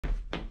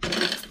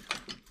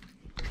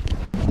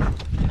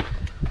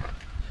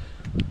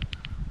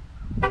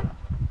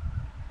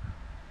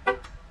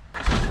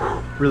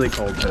really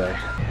cold today.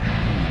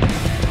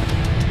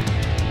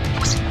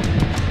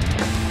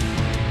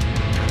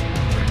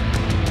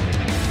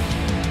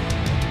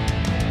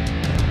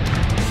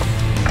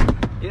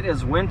 It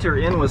is winter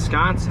in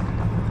Wisconsin.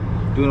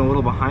 Doing a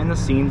little behind the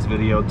scenes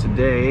video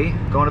today.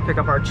 Going to pick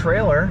up our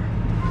trailer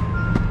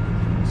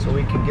so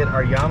we can get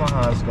our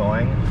Yamahas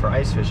going for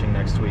ice fishing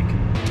next week.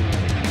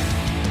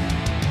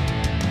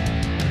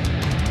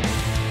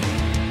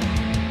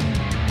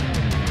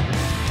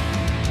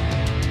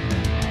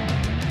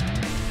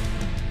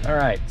 All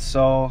right,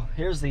 so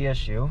here's the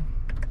issue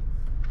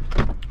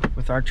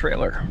with our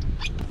trailer.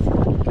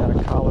 Got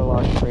a collar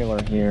lock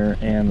trailer here,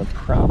 and the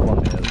problem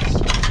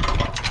is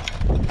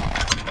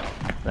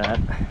that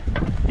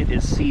it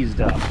is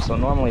seized up. So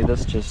normally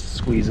this just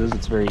squeezes,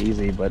 it's very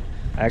easy, but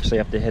I actually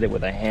have to hit it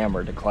with a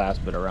hammer to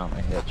clasp it around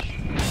the hitch.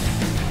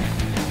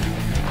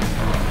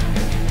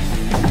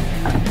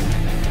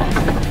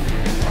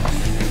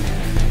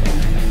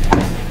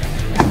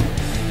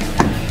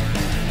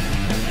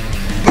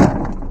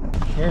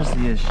 Here's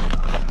the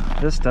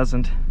issue. This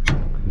doesn't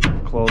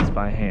close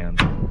by hand.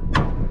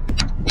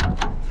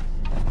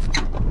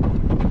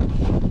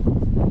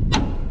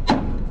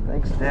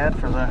 Thanks, Dad,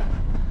 for the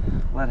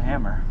lead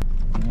hammer.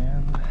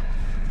 And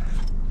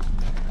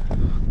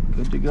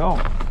good to go.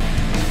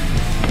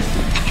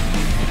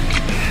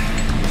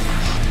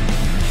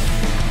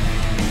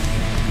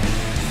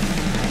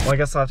 Well, I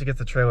guess I'll have to get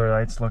the trailer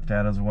lights looked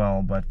at as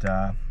well, but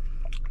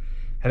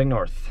heading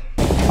north.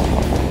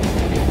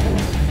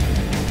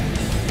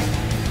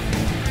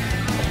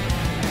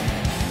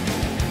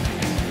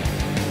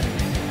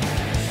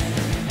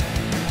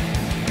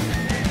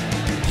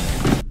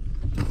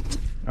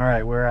 All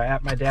right, we're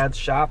at my dad's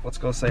shop. Let's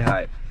go say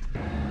hi.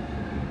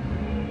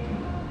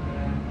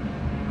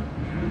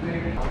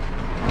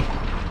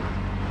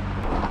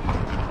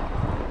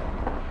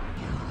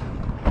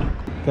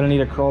 Gonna need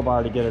a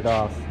crowbar to get it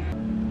off.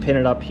 Pin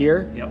it up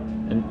here. Yep.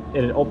 And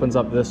it opens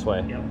up this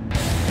way. Yep.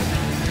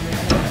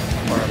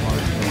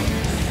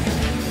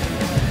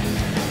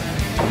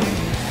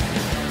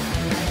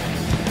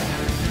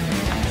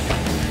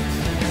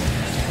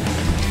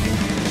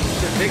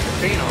 Just take the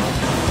paint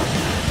off.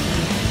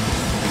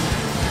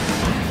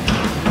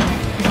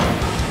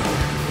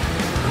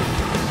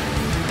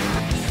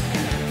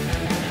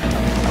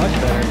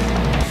 Much better.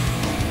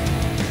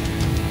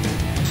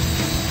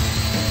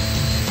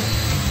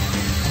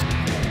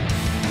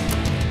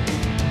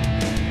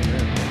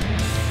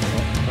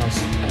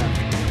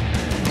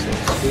 So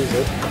squeeze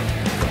it.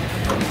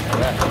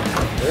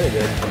 Very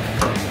good.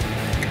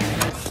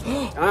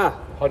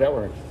 How'd that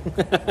work?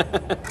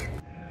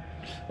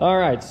 All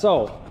right,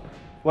 so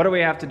what do we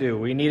have to do?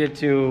 We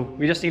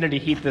just needed to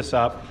heat this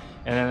up,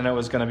 and then it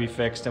was going to be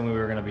fixed and we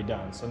were going to be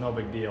done. So no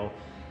big deal,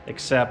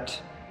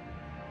 except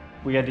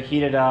we had to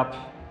heat it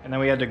up, and then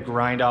we had to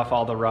grind off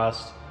all the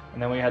rust,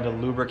 and then we had to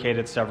lubricate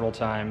it several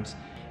times,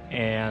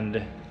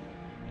 and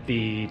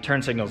the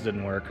turn signals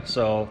didn't work.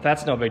 So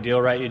that's no big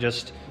deal, right? You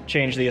just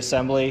change the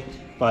assembly,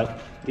 but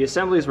the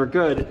assemblies were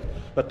good,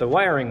 but the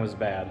wiring was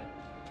bad.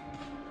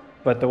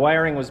 But the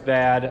wiring was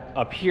bad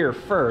up here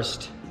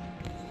first.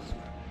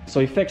 So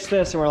we fixed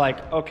this, and we're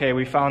like, okay,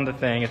 we found the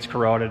thing, it's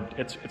corroded,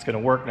 it's gonna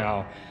work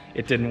now.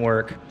 It didn't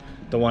work.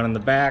 The one in the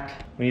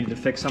back, we needed to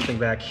fix something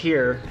back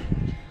here.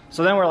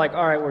 So then we're like,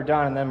 all right, we're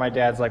done. And then my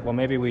dad's like, well,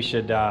 maybe we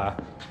should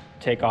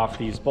take off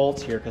these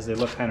bolts here because they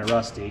look kind of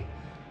rusty.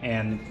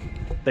 And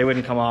they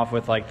wouldn't come off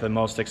with like the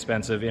most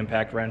expensive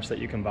impact wrench that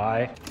you can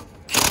buy.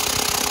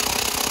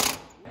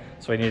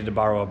 So I needed to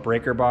borrow a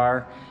breaker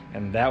bar,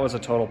 and that was a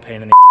total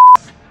pain in the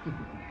ass.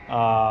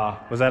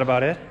 Was that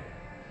about it?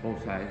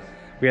 Both sides.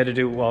 We had to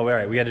do, well, all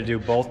right, we had to do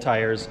both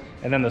tires.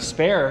 And then the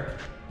spare,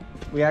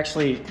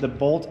 the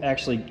bolt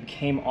actually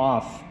came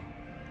off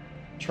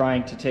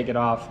trying to take it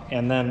off,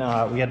 and then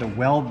we had to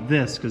weld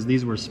this because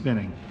these were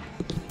spinning.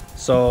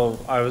 So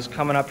I was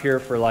coming up here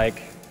for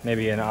like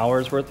maybe an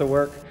hour's worth of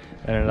work.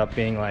 It ended up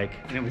being like,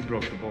 And then we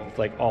broke the bolt.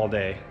 like all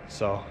day.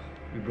 So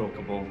We broke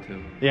a bolt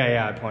too.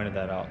 yeah, I pointed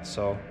that out.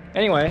 So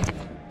anyway,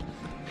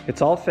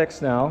 it's all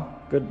fixed now.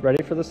 Good,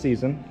 ready for the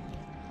season.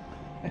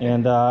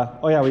 And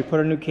oh yeah, we put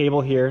a new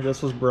cable here.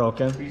 This was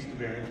broken. Greased the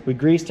bearing. We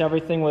greased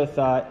everything with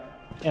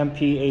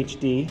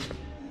MPHD.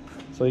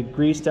 So we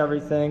greased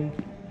everything,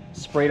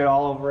 sprayed it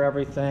all over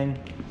everything.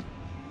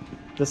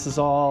 This is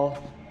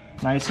all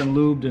nice and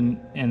lubed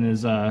and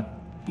is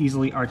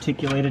easily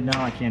articulated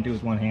now. I can't do it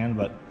with one hand,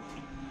 but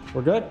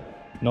we're good.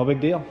 No big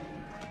deal.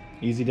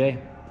 Easy day.